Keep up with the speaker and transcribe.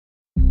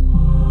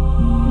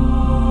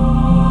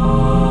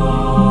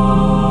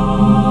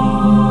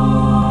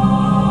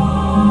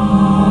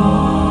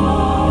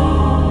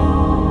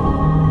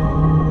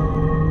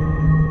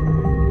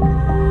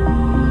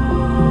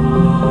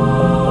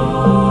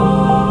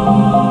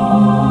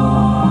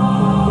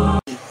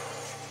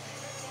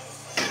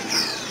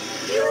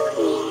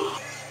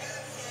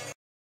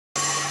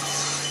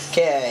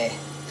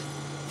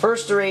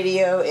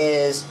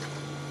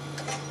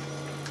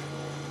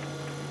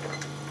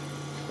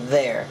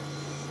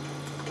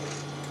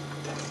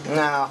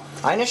Now,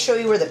 I'm going to show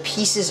you where the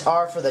pieces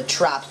are for the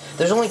traps.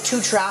 There's only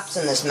 2 traps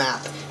in this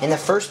map. And the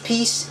first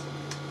piece,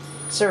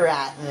 it's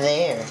right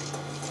there.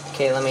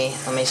 Okay, let me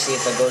see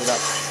if it goes up.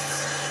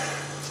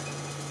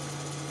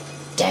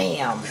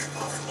 Damn.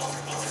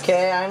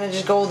 Okay, I'm gonna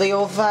just go the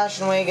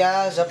old-fashioned way,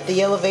 guys. Up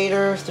the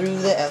elevator, through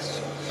the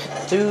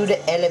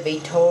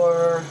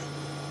elevator.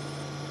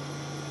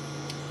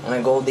 I'm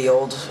gonna go the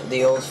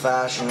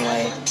old-fashioned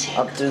way,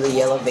 up through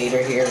the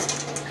elevator here.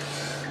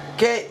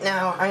 Okay,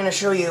 now I'm gonna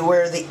show you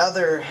where the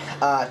other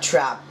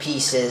trap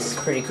piece is.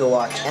 It's pretty cool.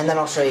 Watch, and then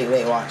I'll show you.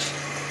 Wait, watch.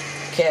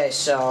 Okay,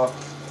 so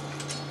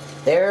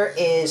there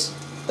is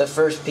the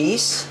first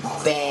piece.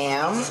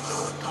 Bam.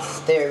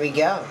 There we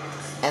go.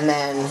 And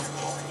then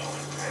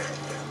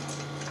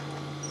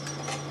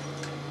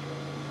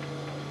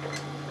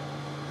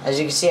as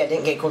you can see, I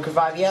didn't get quick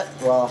revive yet.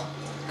 Well,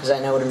 because I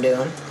know what I'm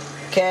doing.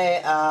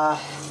 Okay,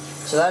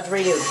 so that's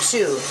radio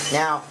 2.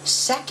 Now,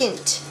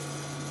 second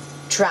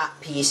trap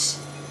piece,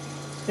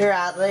 they're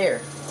out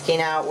there. Okay,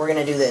 now we're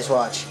gonna do this.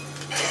 Watch.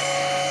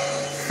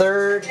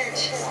 Third.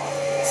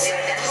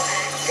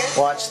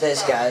 Watch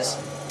this, guys.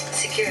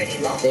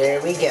 There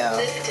we go.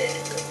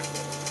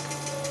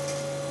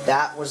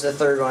 That was the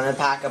third one, a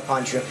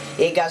pack-a-punch room.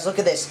 Hey guys, look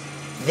at this.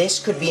 This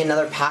could be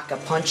another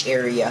pack-a-punch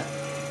area.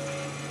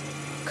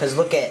 Cause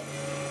look at,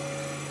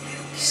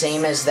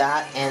 same as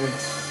that, and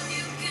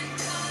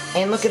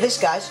look at this,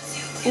 guys.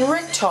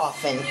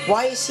 Richtofen.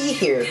 Why is he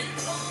here?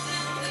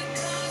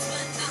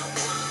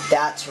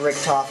 That's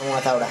Richtofen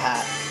without a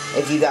hat.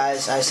 If you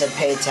guys, I said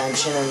pay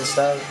attention and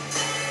stuff.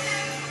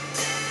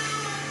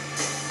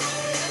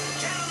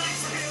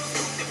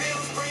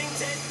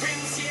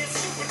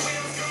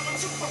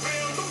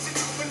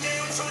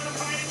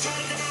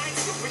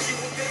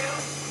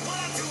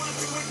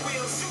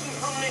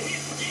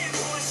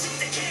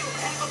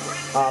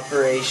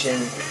 Operation.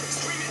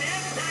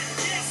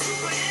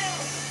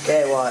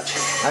 Okay, watch.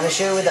 I'm gonna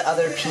show you where the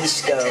other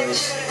piece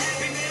goes.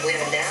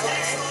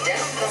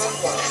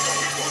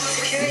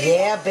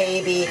 Yeah,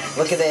 baby.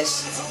 Look at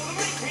this.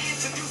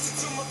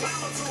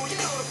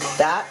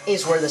 That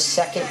is where the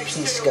second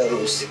piece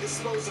goes.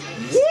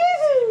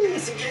 Yahoo!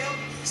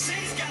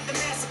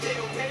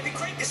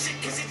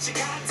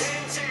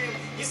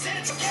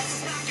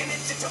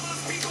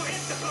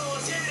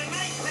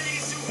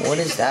 What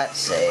does that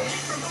say?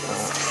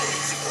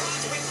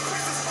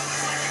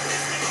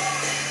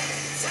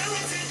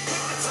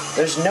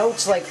 There's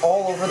notes like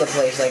all over the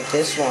place, like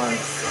this one.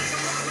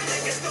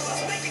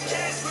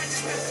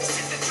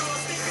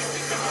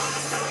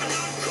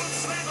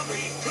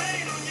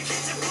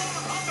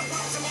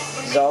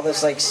 There's all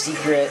this like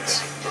secret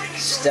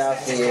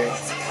stuff here.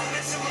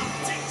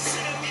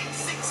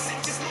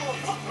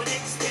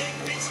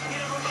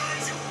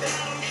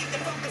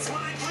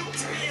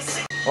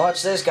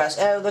 Watch this, guys.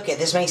 Oh, look at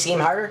this. Makes the game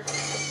harder.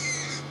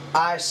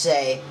 I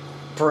say,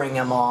 bring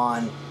them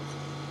on.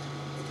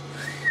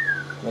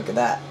 Look at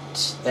that.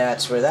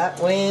 That's where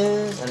that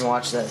wins. And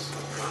watch this.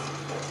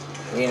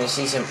 You're gonna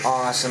see some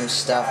awesome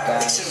stuff,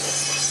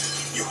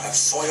 guys. You have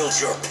soiled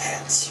your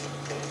pants.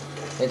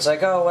 It's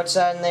like, oh, what's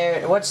that in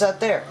there? What's that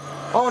there?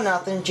 Oh,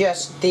 nothing.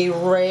 Just the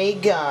ray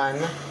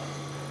gun.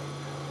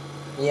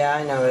 Yeah,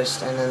 I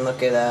noticed. And then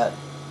look at that.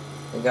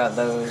 We got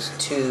those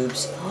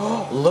tubes.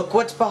 Oh, look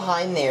what's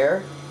behind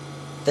there.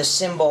 The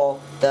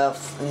symbol, the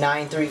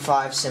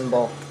 935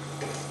 symbol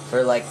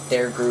for like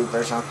their group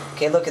or something.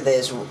 Okay, look at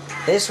this.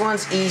 This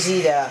one's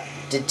easy to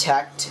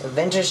detect.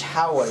 Vintage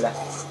Howl.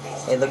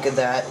 Hey, look at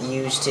that.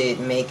 Used to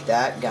make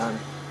that gun.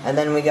 And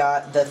then we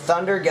got the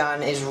thunder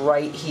gun is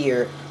right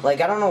here.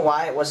 Like, I don't know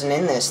why it wasn't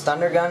in this.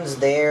 Thunder gun's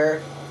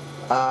there.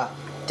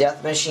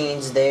 Death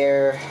machine's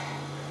there.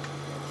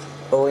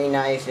 Bowie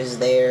knife is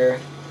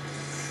there.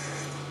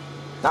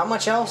 Not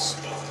much else.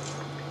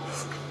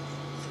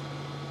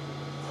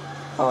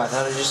 Oh, I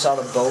thought I just saw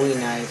the Bowie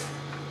knife.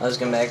 I was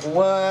gonna be like,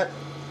 what?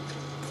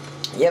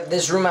 Yep,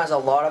 this room has a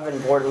lot of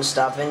important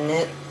stuff in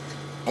it.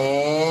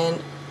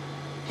 And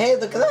hey,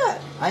 look at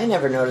that. I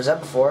never noticed that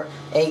before.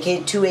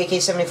 Two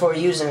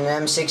AK-74Us and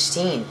an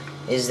M16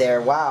 is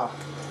there. Wow.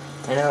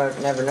 I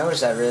never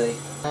noticed that really.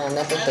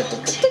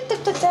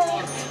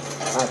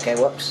 Okay,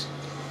 whoops.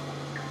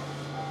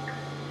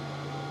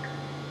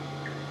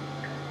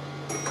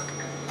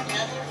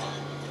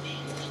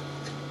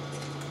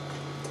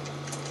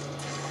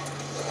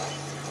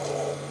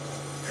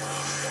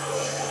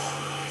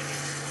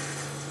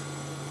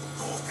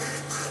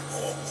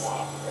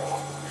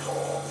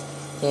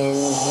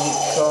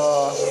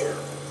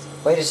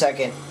 Wait a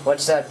second.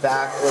 What's that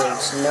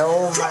backwards?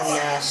 No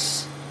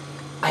manes.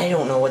 I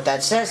don't know what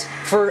that says.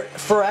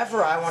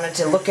 Forever I wanted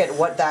to look at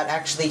what that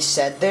actually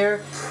said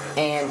there.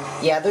 And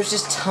yeah, there's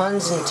just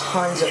tons and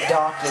tons of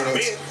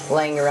documents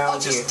laying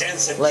around here.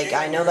 Like,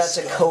 I know that's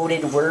a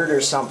coded word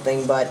or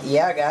something, but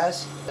yeah,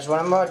 guys. What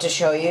I'm about to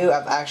show you,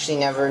 I've actually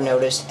never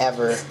noticed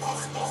ever.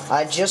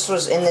 I just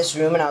was in this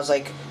room and I was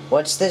like,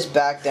 what's this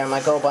back there? I'm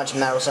like, oh, a bunch of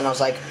metals. And I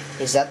was like,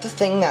 is that the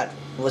thing that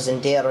was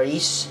in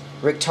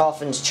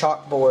Richtofen's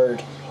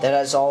chalkboard that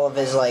has all of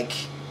his, like,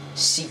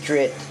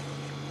 secret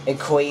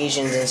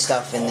equations and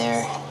stuff in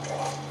there.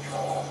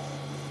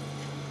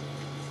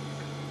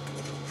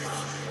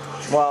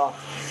 Well,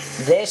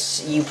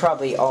 this you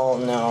probably all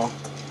know.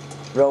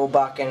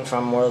 Roebucken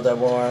from World at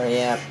War.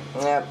 Yep.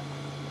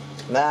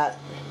 That.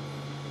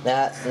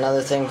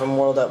 Another thing from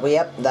World at War.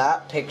 Yep.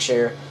 That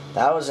picture.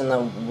 That was in the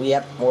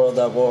World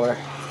at War.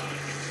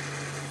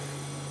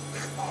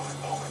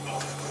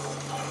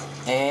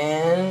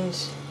 And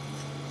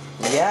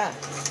yeah.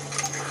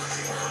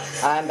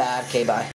 I'm bad. Okay, bye.